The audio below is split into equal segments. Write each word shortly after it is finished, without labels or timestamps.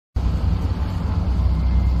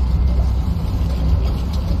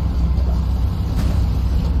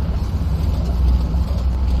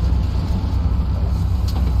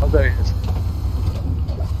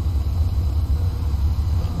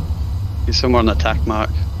He's somewhere on the attack mark.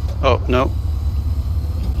 Oh, no.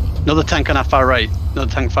 Another tank on our far right. Another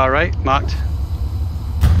tank far right, marked.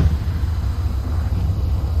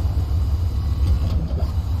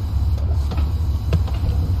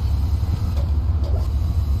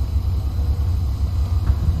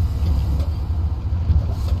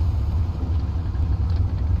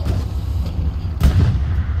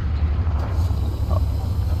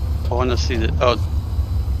 I want to see the... Oh.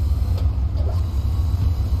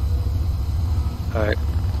 Alright.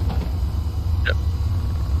 Yep.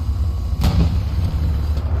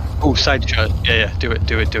 Oh, side shot. Yeah, do it.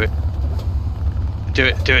 Do it. Do it.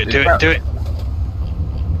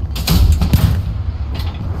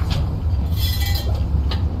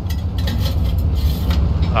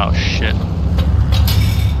 Oh, shit.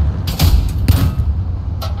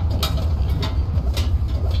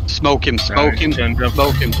 Smoke him.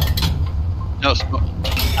 No,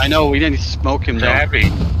 I know, we didn't smoke him down.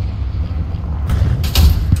 Heavy.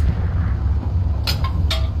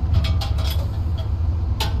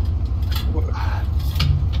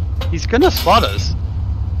 He's gonna spot us.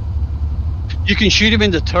 You can shoot him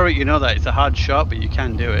in the turret, you know that. It's a hard shot, but you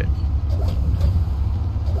can do it.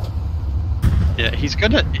 Yeah, he's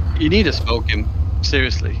gonna... You need to smoke him.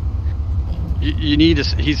 Seriously. You need to...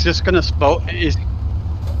 He's just gonna smoke...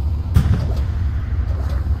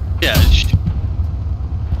 Yeah,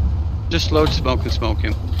 just load smoke and smoke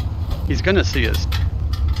him. He's gonna see us.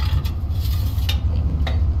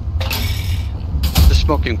 Just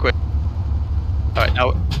smoke him quick. Alright,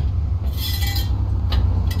 now...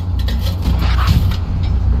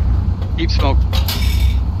 Keep smoking.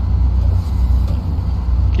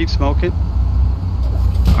 Keep smoking.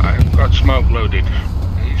 I've got smoke loaded.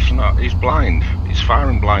 He's blind. He's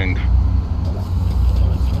firing blind.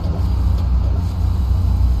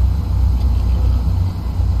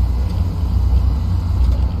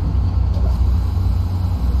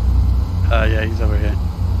 Yeah, he's over here.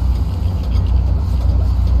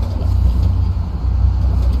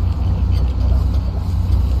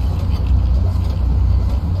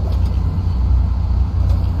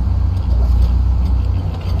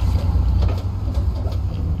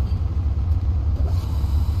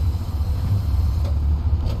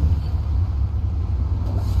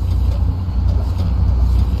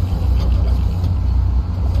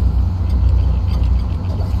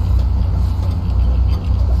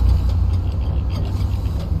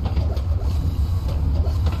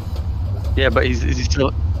 Yeah, but is he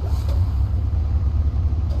still...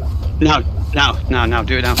 Now,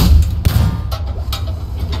 do it now.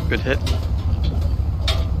 Good hit.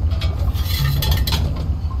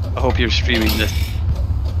 I hope you're streaming this.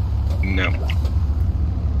 No.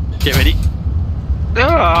 Get ready.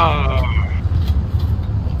 Oh.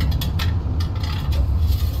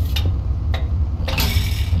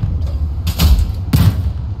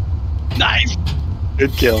 Nice!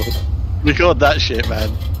 Good kill. We got that shit, man.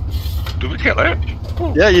 Did we kill it?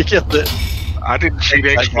 Oh. Yeah, you killed it. I didn't see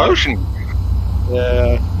the explosion.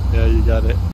 Yeah, you got it.